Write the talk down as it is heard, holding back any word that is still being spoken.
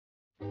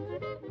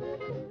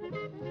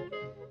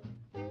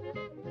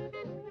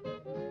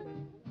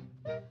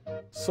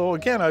So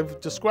again, I've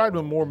described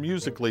him more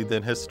musically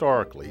than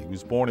historically. He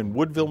was born in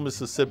Woodville,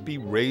 Mississippi,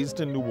 raised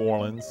in New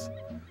Orleans,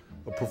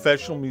 a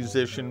professional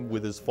musician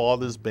with his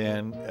father's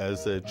band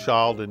as a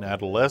child and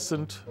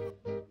adolescent,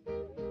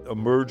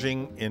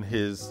 emerging in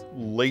his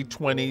late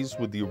 20s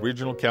with the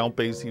original Count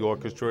Basie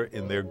Orchestra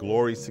in their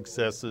glory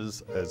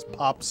successes as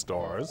pop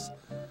stars.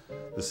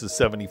 This is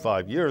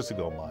 75 years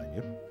ago, mind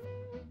you.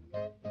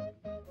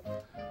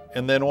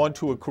 And then on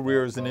to a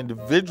career as an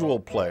individual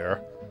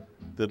player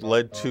that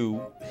led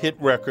to hit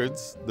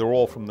records, they're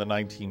all from the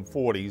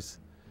 1940s,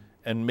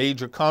 and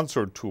major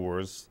concert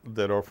tours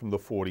that are from the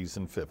 40s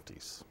and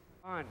 50s.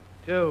 1,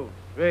 2,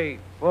 3,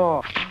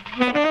 4.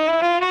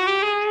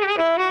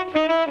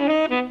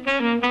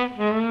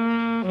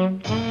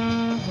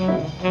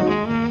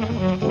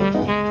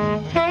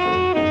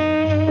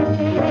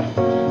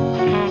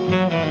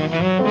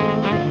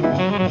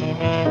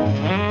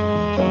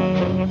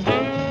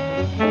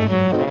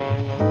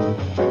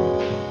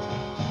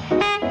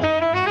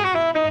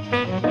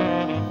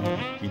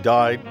 He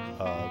died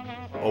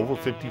over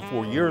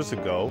 54 years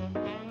ago,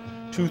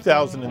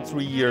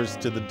 2003 years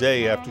to the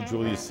day after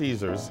Julius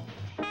Caesar's.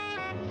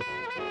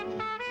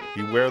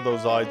 Beware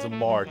those Ides of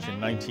March.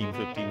 In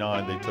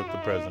 1959, they took the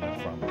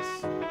president from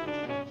us.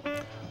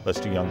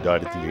 Lester Young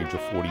died at the age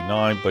of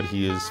 49, but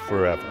he is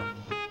forever.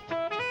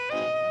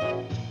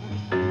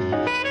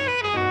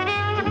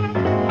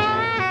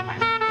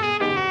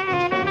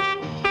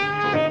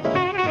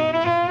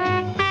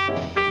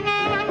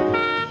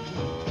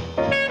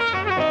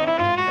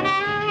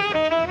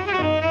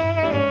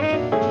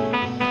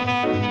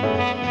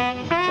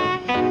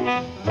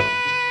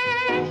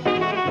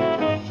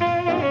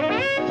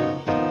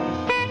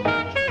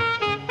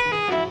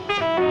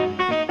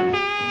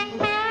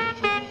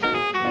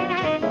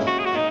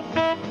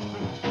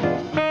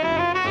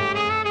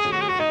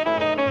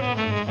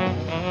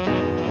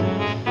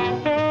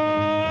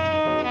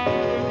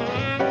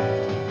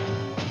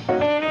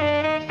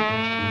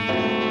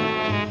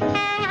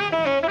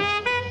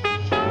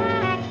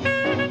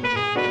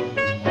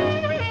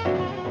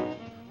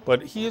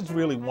 But he is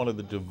really one of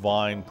the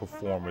divine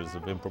performers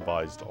of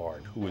improvised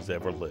art who has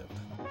ever lived.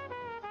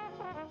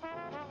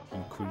 He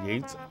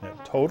creates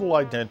a total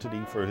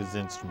identity for his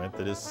instrument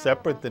that is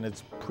separate than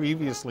its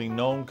previously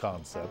known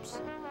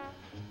concepts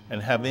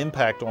and have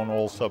impact on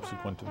all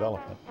subsequent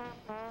development.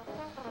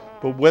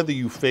 But whether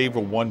you favor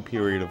one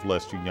period of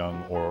Lester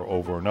Young or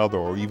over another,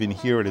 or even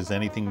hear it as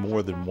anything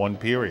more than one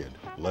period,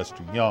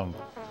 Lester Young,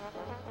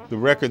 the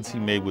records he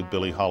made with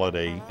Billie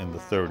Holiday in the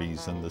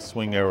 30s and the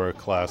swing era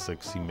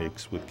classics he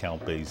makes with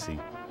Count Basie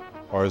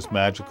are as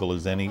magical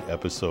as any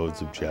episodes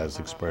of jazz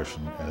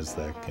expression as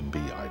that can be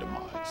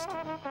itemized.